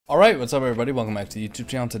Alright, what's up everybody? Welcome back to the YouTube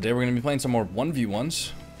channel. Today we're going to be playing some more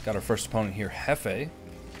 1v1s. Got our first opponent here, Hefe.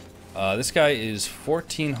 This guy is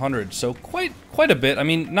 1400, so quite a bit. I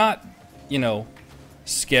mean, not, you know,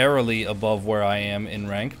 scarily above where I am in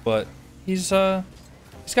rank, but he's got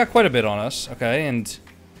quite a bit on us, okay? And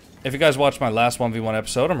if you guys watched my last 1v1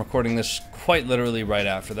 episode, I'm recording this quite literally right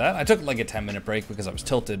after that. I took like a 10-minute break because I was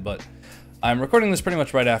tilted, but I'm recording this pretty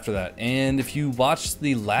much right after that. And if you watched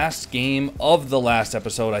the last game of the last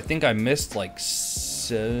episode, I think I missed like,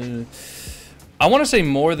 I want to say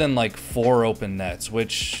more than like 4 open nets,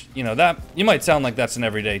 which, you know, that you might sound like that's an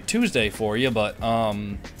everyday Tuesday for you, but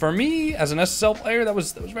for me as an SSL player, that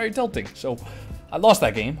was very tilting. So I lost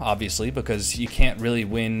that game, obviously, because you can't really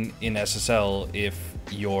win in SSL if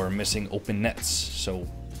you're missing open nets. So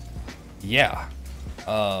yeah.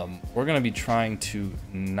 We're gonna be trying to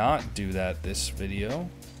not do that this video.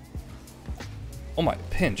 Oh my,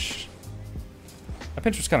 pinch. That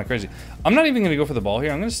pinch was kind of crazy. I'm not even gonna go for the ball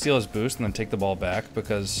here. I'm gonna steal his boost and then take the ball back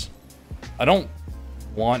because I don't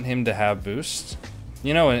want him to have boost.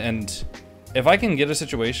 You know, and if I can get a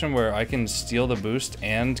situation where I can steal the boost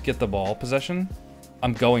and get the ball possession,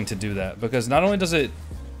 I'm going to do that because not only does it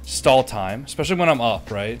stall time, especially when I'm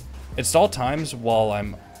up, right? It stall times while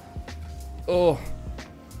I'm... Oh...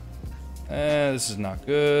 this is not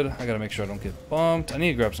good. I gotta make sure I don't get bumped. I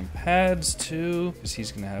need to grab some pads too, because he's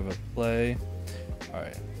gonna have a play.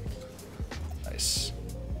 Alright. Nice.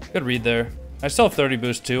 Good read there. I still have 30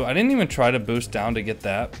 boost too. I didn't even try to boost down to get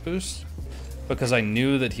that boost, because I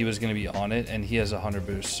knew that he was gonna be on it, and he has 100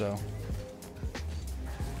 boost, so.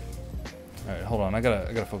 Alright, hold on. I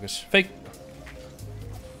gotta focus. Fake.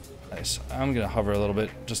 Nice. I'm gonna hover a little bit,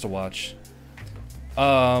 just to watch.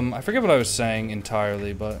 I forget what I was saying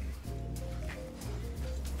entirely, but...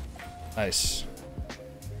 Nice.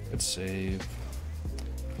 Good save.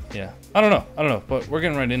 Yeah. I don't know, but we're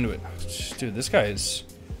getting right into it. Dude, this guy is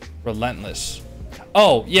relentless.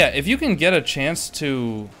 Oh, yeah, if you can get a chance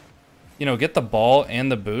to, you know, get the ball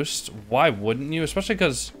and the boost, why wouldn't you? Especially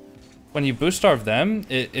because when you boost starve them,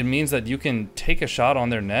 it means that you can take a shot on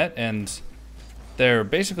their net and they're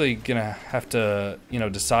basically gonna have to, you know,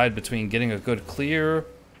 decide between getting a good clear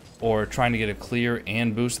or trying to get a clear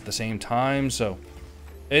and boost at the same time, so...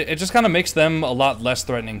 It just kind of makes them a lot less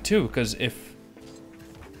threatening too, because if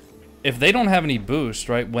they don't have any boost,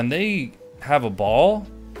 right, when they have a ball,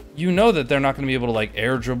 you know that they're not going to be able to like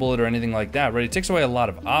air dribble it or anything like that, right? It takes away a lot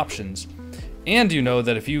of options. And you know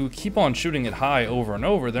that if you keep on shooting it high over and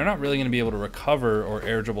over, they're not really going to be able to recover or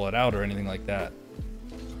air dribble it out or anything like that.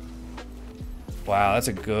 Wow, that's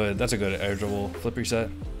a good air dribble flip reset.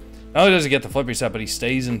 Not only does he get the flip reset, but he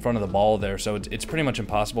stays in front of the ball there, so it's pretty much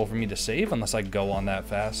impossible for me to save unless I go on that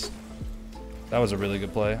fast. That was a really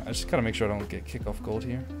good play. I just gotta make sure I don't get kickoff gold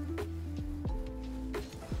here.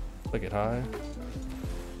 Flick it high.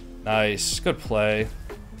 Nice, good play.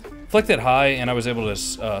 Flicked it high, and I was able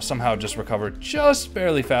to somehow just recover just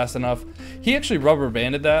barely fast enough. He actually rubber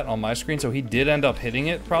banded that on my screen, so he did end up hitting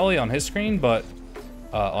it probably on his screen, but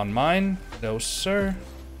on mine, no sir.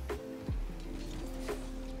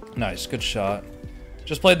 Nice, good shot.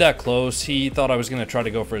 Just played that close. He thought I was going to try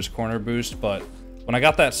to go for his corner boost, but when I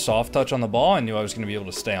got that soft touch on the ball, I knew I was going to be able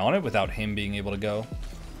to stay on it without him being able to go.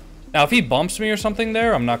 Now, if he bumps me or something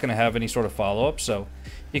there, I'm not going to have any sort of follow-up, so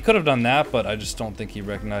he could have done that, but I just don't think he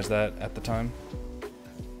recognized that at the time.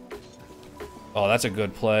 Oh, that's a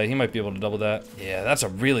good play. He might be able to double that. Yeah, that's a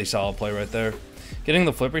really solid play right there. Getting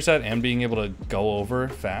the flip reset and being able to go over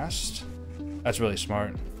fast, that's really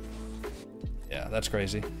smart. Yeah, that's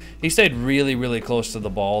crazy. He stayed really close to the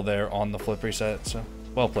ball there on the flip reset, so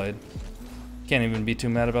well played. Can't even be too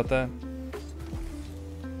mad about that.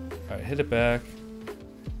 Alright, hit it back.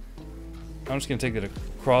 I'm just gonna take it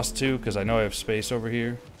across too, because I know I have space over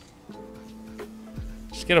here.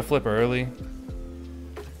 Just get a flip early.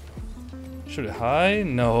 Shoot it high?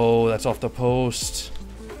 No, that's off the post.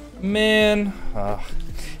 Man.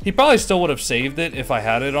 He probably still would have saved it if I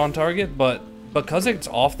had it on target, but because it's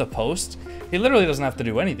off the post, he literally doesn't have to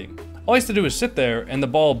do anything. All he has to do is sit there, and the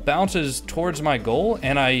ball bounces towards my goal,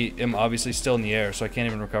 and I am obviously still in the air, so I can't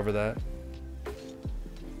even recover that.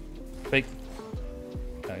 Fake.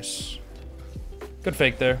 Nice. Good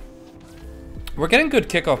fake there. We're getting good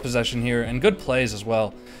kickoff possession here, and good plays as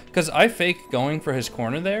well. Because I fake going for his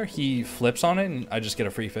corner there, he flips on it, and I just get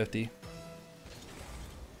a free 50.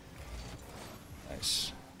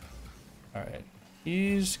 Nice. Alright.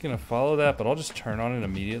 He's gonna follow that, but I'll just turn on it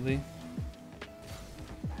immediately.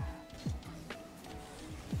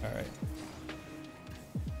 Alright.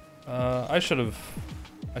 I should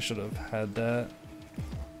have had that.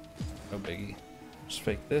 No biggie. Just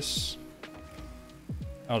fake this.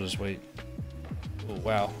 I'll just wait. Oh,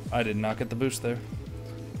 wow. I did not get the boost there.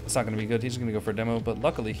 It's not going to be good. He's going to go for a demo, but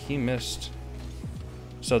luckily he missed.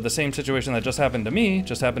 So the same situation that just happened to me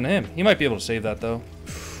just happened to him. He might be able to save that, though.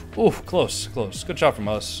 Ooh, close, close. Good shot from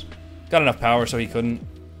us. Got enough power so he couldn't.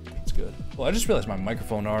 It's good. Well, I just realized my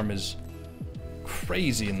microphone arm is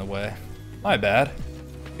crazy in the way. My bad.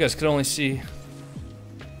 You guys could only see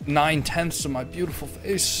 9/10 of my beautiful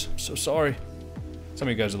face. I'm so sorry. Some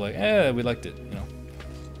of you guys are like, eh, we liked it, you know.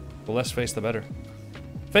 The less face, the better.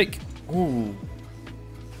 Fake. Ooh.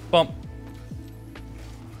 Bump.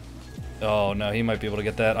 Oh, no, he might be able to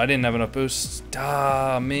get that. I didn't have enough boosts.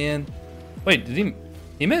 Ah, man. Wait, did he...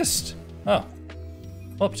 He missed. Oh.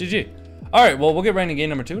 Well, GG. All right, well, we'll get right into game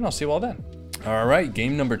number 2, and I'll see you all then. All right,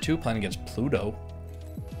 game number 2, playing against Pluto.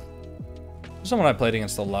 Someone I played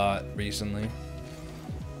against a lot recently.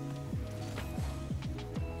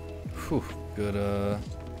 Whew, good,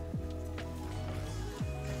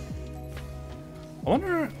 I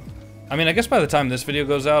wonder... I mean, I guess by the time this video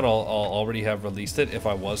goes out, I'll already have released it if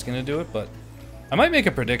I was going to do it, but I might make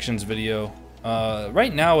a predictions video.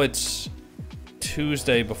 Right now, it's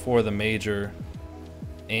Tuesday before the major,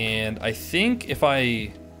 and I think if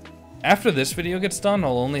after this video gets done,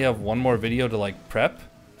 I'll only have one more video to, like, prep,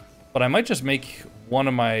 but I might just make one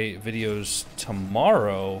of my videos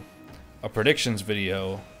tomorrow a predictions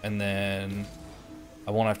video, and then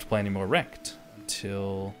I won't have to play any more ranked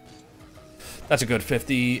until... That's a good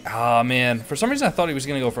 50. Ah, man. For some reason, I thought he was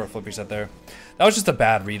going to go for a flip reset there. That was just a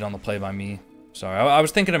bad read on the play by me. Sorry. I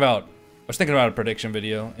was thinking about a prediction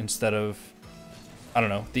video instead of, I don't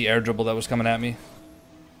know, the air dribble that was coming at me.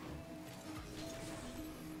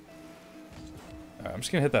 All right, I'm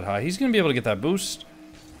just going to hit that high. He's going to be able to get that boost,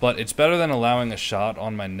 but it's better than allowing a shot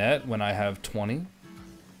on my net when I have 20.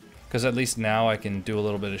 Because at least now I can do a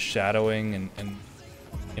little bit of shadowing and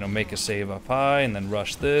you know, make a save up high, and then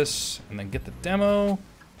rush this, and then get the demo,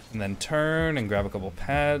 and then turn and grab a couple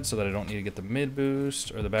pads so that I don't need to get the mid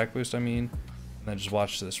boost, or the back boost, I mean. And then just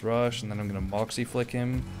watch this rush, and then I'm going to Moxie flick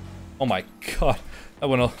him. Oh my god, that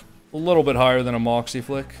went a little bit higher than a Moxie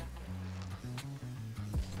flick.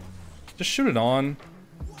 Just shoot it on,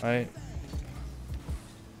 right?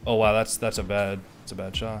 Oh wow, that's a bad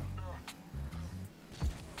shot.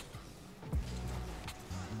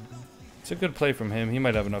 It's a good play from him. He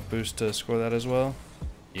might have enough boost to score that as well.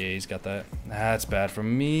 Yeah, he's got that. That's bad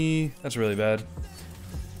from me. That's really bad.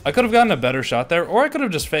 I could have gotten a better shot there, or I could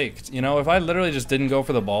have just faked. You know, if I literally just didn't go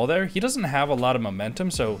for the ball there, he doesn't have a lot of momentum,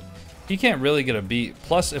 so he can't really get a beat.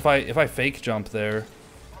 Plus, if I fake jump there,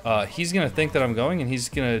 he's gonna think that I'm going, and he's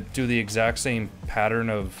gonna do the exact same pattern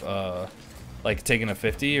of like taking a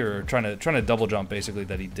 50 or trying to double jump basically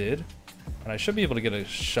that he did. And I should be able to get a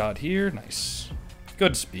shot here. Nice.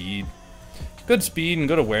 Good speed. Good speed and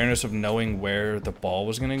good awareness of knowing where the ball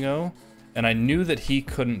was going to go. And I knew that he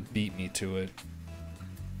couldn't beat me to it.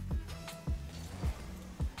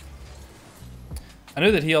 I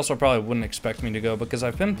knew that he also probably wouldn't expect me to go because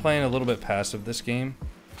I've been playing a little bit passive this game.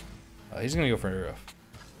 He's going to go for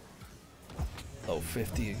a low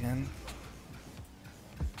 50 again.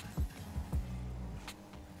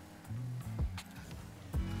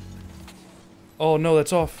 Oh no,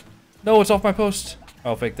 that's off. No, it's off my post.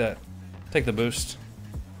 I'll fake that. Take the boost.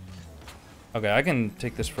 Okay, I can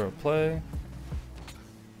take this for a play.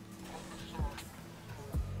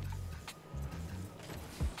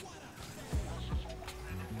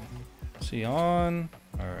 See on.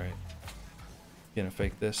 Alright. Gonna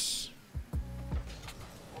fake this.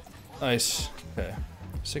 Nice. Okay.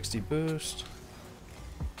 60 boost.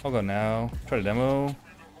 I'll go now. Try to demo.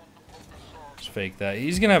 Just fake that.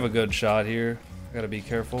 He's gonna have a good shot here. I gotta be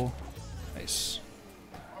careful. Nice.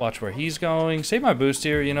 Watch where he's going. Save my boost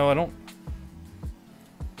here. You know, I don't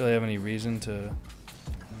really have any reason to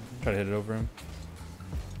try to hit it over him.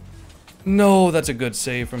 No, that's a good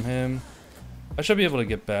save from him. I should be able to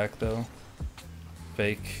get back though.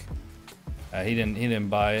 Fake. He didn't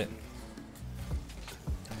buy it.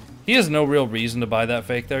 He has no real reason to buy that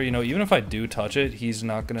fake there. You know, even if I do touch it, he's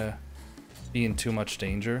not gonna be in too much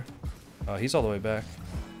danger. He's all the way back.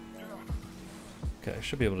 Okay, I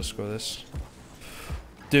should be able to score this.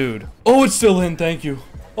 Dude. Oh, it's still in. Thank you.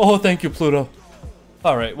 Oh, thank you, Pluto.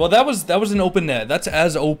 All right. Well, that was an open net. That's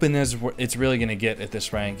as open as it's really going to get at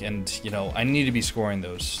this rank. And, you know, I need to be scoring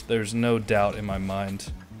those. There's no doubt in my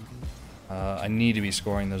mind. I need to be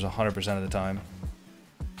scoring those 100% of the time.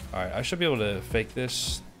 All right. I should be able to fake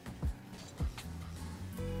this.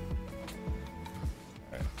 All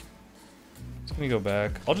right. It's going to go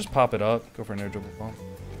back. I'll just pop it up. Go for an air dribble bump.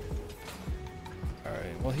 All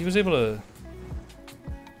right. Well, he was able to...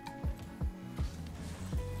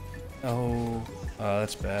 Oh,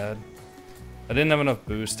 That's bad. I didn't have enough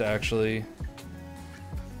boost to actually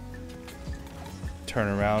turn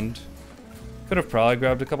around. Could have probably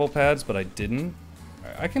grabbed a couple pads, but I didn't.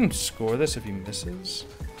 Right, I can score this if he misses.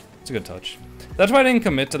 It's a good touch. That's why I didn't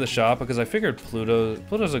commit to the shot, because I figured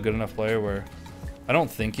Pluto's a good enough player where I don't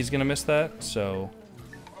think he's gonna miss that, so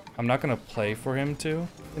I'm not gonna play for him to,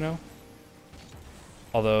 you know?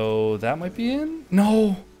 Although that might be in?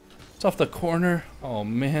 No! It's off the corner. Oh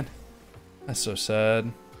man. That's so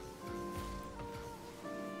sad.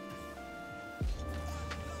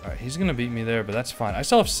 Alright, he's gonna beat me there, but that's fine. I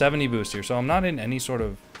still have 70 boost here, so I'm not in any sort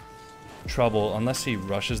of trouble unless he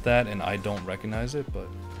rushes that and I don't recognize it, but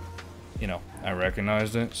you know, I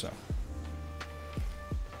recognized it, so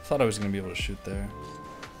thought I was gonna be able to shoot there.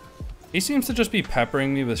 He seems to just be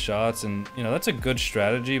peppering me with shots, and you know, that's a good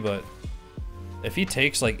strategy, but if he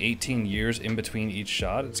takes like 18 years in between each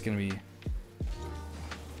shot, it's gonna be...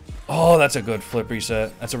 Oh, that's a good flip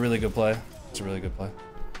reset. That's a really good play. That's a really good play.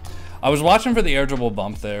 I was watching for the air dribble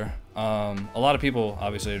bump there. A lot of people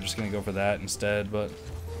obviously are just gonna go for that instead, but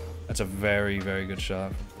that's a very, very good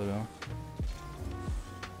shot from Pluto.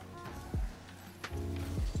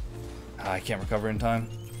 I can't recover in time.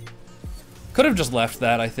 Could have just left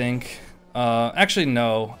that, I think. Actually,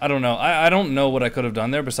 no. I don't know. I don't know what I could have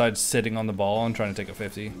done there besides sitting on the ball and trying to take a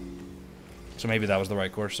 50. So maybe that was the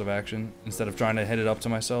right course of action instead of trying to hit it up to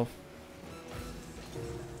myself.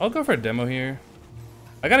 I'll go for a demo here.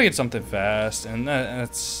 I gotta get something fast, and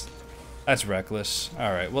that's reckless.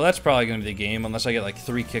 All right, well, that's probably gonna be the game unless I get like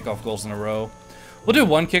 3 kickoff goals in a row. We'll do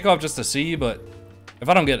 1 kickoff just to see, but if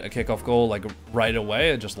I don't get a kickoff goal like right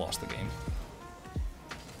away, I just lost the game.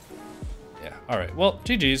 Yeah, all right, well,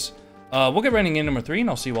 GG's. We'll get right in game number 3, and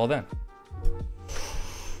I'll see you all then.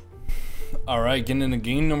 All right, getting into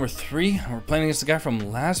game number 3. We're playing against the guy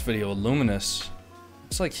from last video, Luminous.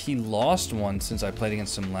 Looks like he lost one since I played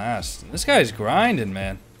against him last. This guy's grinding,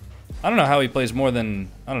 man. I don't know how he plays more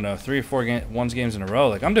than, I don't know, 3 or 4 games in a row.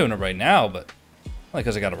 Like, I'm doing it right now, but only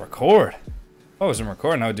because I got to record. If I wasn't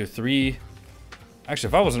recording, I would do 3. Actually,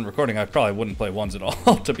 if I wasn't recording, I probably wouldn't play ones at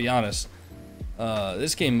all, to be honest.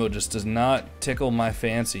 This game mode just does not tickle my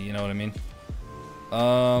fancy, you know what I mean?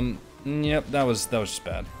 Yep, that was just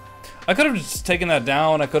bad. I could have just taken that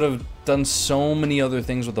down. I could have done so many other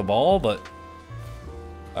things with the ball, but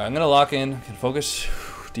all right, I'm gonna lock in. Can focus.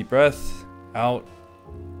 Deep breath. Out.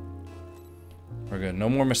 We're good. No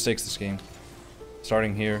more mistakes this game.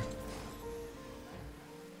 Starting here.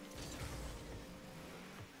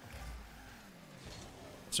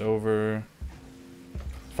 It's over.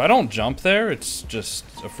 If I don't jump there, it's just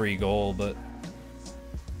a free goal, but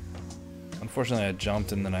unfortunately I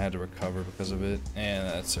jumped and then I had to recover because of it. And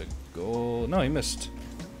that's a goal. No, he missed.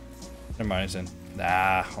 Never mind, he's in.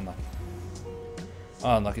 Nah, hold on.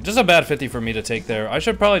 Oh, unlucky. Just a bad 50 for me to take there. I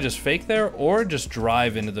should probably just fake there or just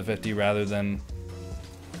drive into the 50 rather than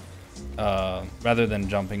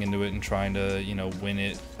jumping into it and trying to, you know, win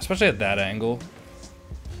it, especially at that angle.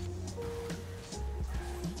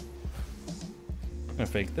 I'm gonna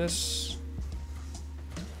fake this.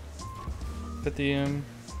 50 him.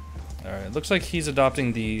 Alright, looks like he's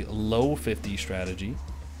adopting the low 50 strategy,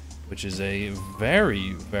 which is a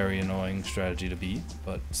very, very annoying strategy to beat,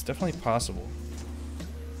 but it's definitely possible.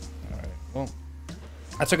 Alright, well,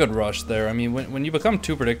 that's a good rush there. I mean, when you become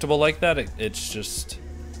too predictable like that, it's just...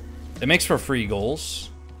 It makes for free goals.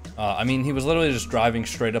 I mean, he was literally just driving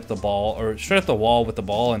straight up the ball, or straight up the wall with the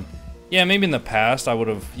ball, and yeah, maybe in the past I would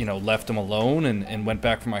have, you know, left him alone and went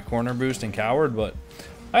back for my corner boost and cowered, but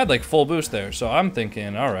I had like full boost there, so I'm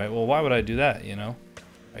thinking, all right, well, why would I do that, you know?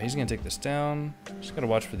 All right, he's gonna take this down. Just gotta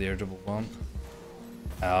watch for the air dribble bump.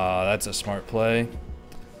 Ah, that's a smart play.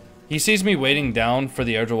 He sees me waiting down for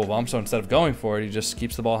the air dribble bump, so instead of going for it, he just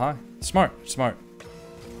keeps the ball high. Smart, smart.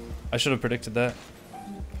 I should have predicted that.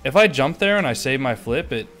 If I jump there and I save my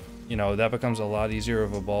flip, you know, that becomes a lot easier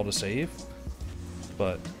of a ball to save.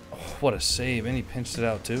 But oh, what a save, and he pinched it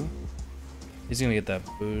out too. He's gonna get that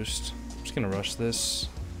boost. I'm just gonna rush this.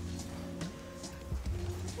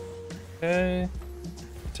 Okay.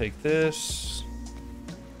 Take this.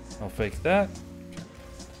 I'll fake that.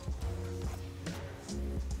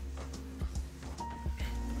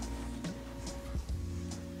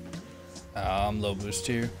 I'm low boost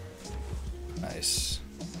here. Nice.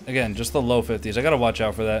 Again, just the low 50s. I gotta watch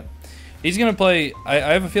out for that. He's gonna play... I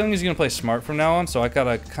have a feeling he's gonna play smart from now on, so I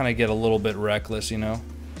gotta kind of get a little bit reckless, you know?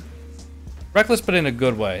 Reckless, but in a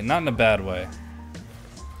good way, not in a bad way.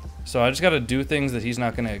 So I just gotta do things that he's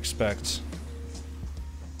not gonna expect.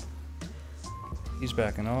 He's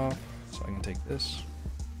backing off, so I can take this.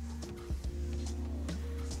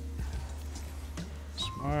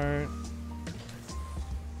 Smart.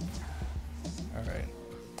 right.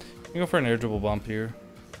 We go for an air dribble bump here.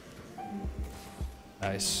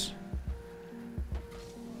 Nice.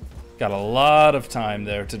 Got a lot of time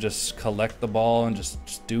there to just collect the ball and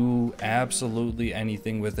just do absolutely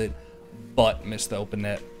anything with it, but miss the open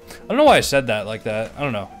net. I don't know why I said that like that. I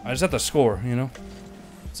don't know. I just have to score, you know?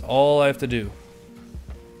 That's all I have to do.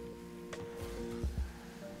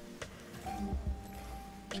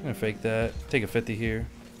 Just gonna fake that. Take a 50 here.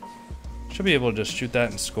 Should be able to just shoot that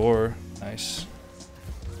and score. Nice.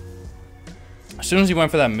 As soon as you went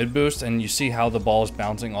for that mid boost and you see how the ball is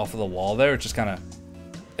bouncing off of the wall there, it's just kind of,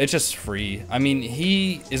 it's just free. I mean,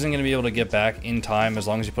 he isn't going to be able to get back in time as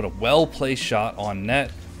long as you put a well-placed shot on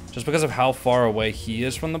net, just because of how far away he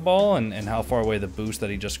is from the ball and how far away the boost that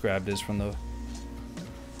he just grabbed is from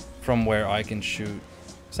where I can shoot.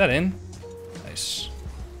 Is that in? Nice.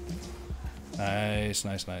 Nice,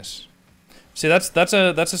 nice, nice. See, that's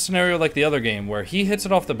a scenario like the other game where he hits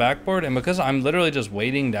it off the backboard, and because I'm literally just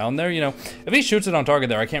waiting down there, you know, if he shoots it on target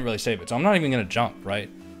there, I can't really save it, so I'm not even gonna jump, right?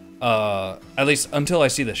 At least until I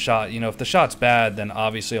see the shot. You know, if the shot's bad, then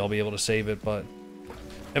obviously I'll be able to save it, but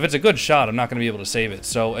if it's a good shot, I'm not gonna be able to save it.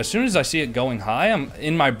 So as soon as I see it going high, I'm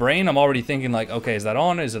in my brain, I'm already thinking like, okay, is that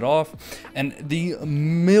on? Is it off? And the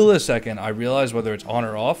millisecond I realize whether it's on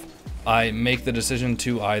or off, I make the decision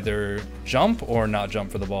to either jump or not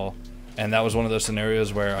jump for the ball. And that was one of those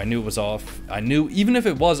scenarios where I knew it was off. I knew even if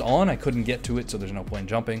it was on, I couldn't get to it, so there's no point in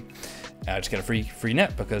jumping. I just get a free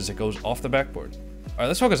net because it goes off the backboard. All right,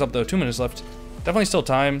 let's focus up though. 2 minutes left. Definitely still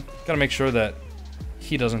time. Gotta make sure that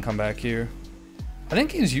he doesn't come back here. I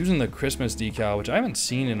think he's using the Christmas decal, which I haven't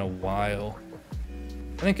seen in a while.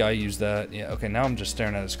 I think I used that. Yeah, okay, now I'm just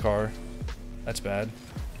staring at his car. That's bad.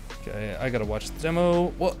 Okay, I gotta watch the demo.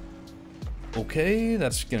 What? Okay,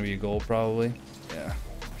 that's gonna be a goal probably. Yeah.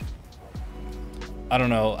 I don't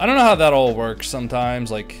know how that all works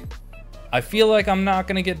sometimes. Like, I feel like I'm not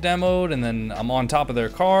gonna get demoed, and then I'm on top of their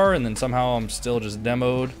car, and then somehow I'm still just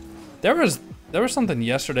demoed. There was something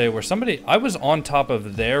yesterday where I was on top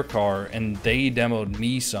of their car, and they demoed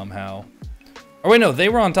me somehow. Or wait, no, they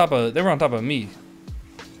were on top of me,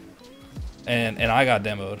 and I got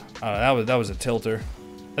demoed. That was a tilter.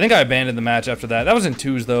 I think I abandoned the match after that. That was in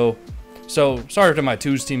twos though, so sorry to my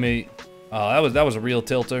twos teammate. That was a real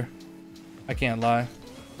tilter. I can't lie.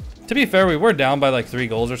 To be fair, we were down by like 3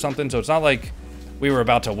 goals or something, so it's not like we were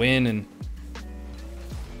about to win and...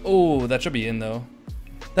 Oh, that should be in though.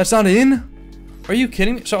 That's not in? Are you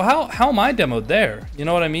kidding me? So how am I demoed there? You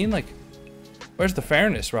know what I mean? Like, where's the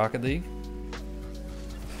fairness, Rocket League?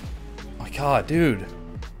 Oh my god, dude.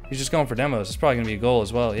 He's just going for demos. It's probably gonna be a goal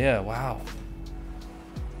as well. Yeah, wow.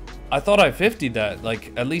 I thought I 50'd that,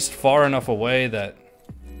 like, at least far enough away that...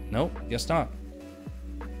 Nope, guess not.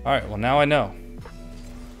 Alright, well now I know.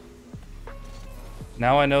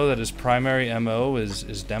 Now I know that his primary MO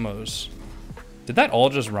is demos. Did that all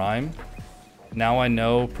just rhyme? Now I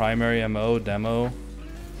know primary MO, demo.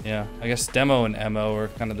 Yeah, I guess demo and MO are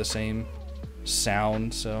kind of the same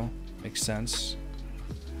sound, so makes sense.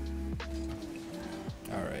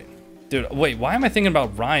 Alright. Dude, wait, why am I thinking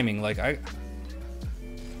about rhyming? Like,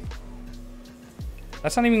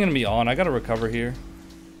 that's not even gonna be on. I gotta recover here.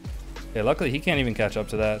 Yeah, luckily he can't even catch up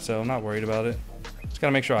to that, so I'm not worried about it. Just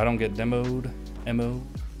gotta make sure I don't get demoed. MO.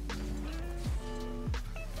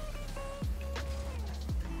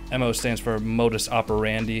 MO stands for modus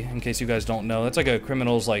operandi, in case you guys don't know. That's like a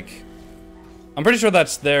criminal's, like... I'm pretty sure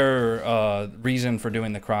that's their reason for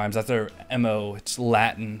doing the crimes. That's their MO. It's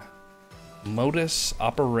Latin. Modus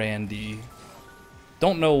operandi.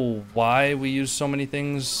 Don't know why we use so many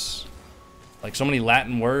things, like so many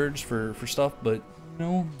Latin words for stuff, but...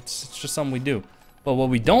 No, it's just something we do. But what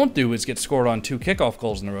we don't do is get scored on 2 kickoff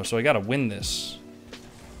goals in a row, so I gotta win this.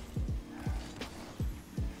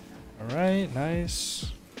 Alright,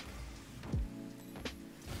 nice.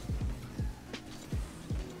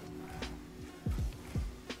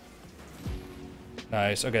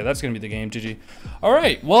 Nice, okay, that's gonna be the game, GG.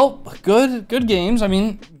 Alright, well, good games. I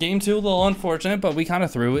mean, game 2, a little unfortunate, but we kind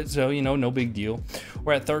of threw it, so, you know, no big deal.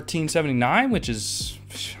 We're at 1379, which is...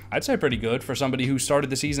 I'd say pretty good for somebody who started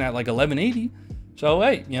the season at like 1180. So,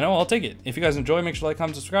 hey, you know, I'll take it. If you guys enjoy, make sure to like,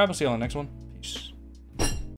 comment, subscribe. I'll see you on the next one.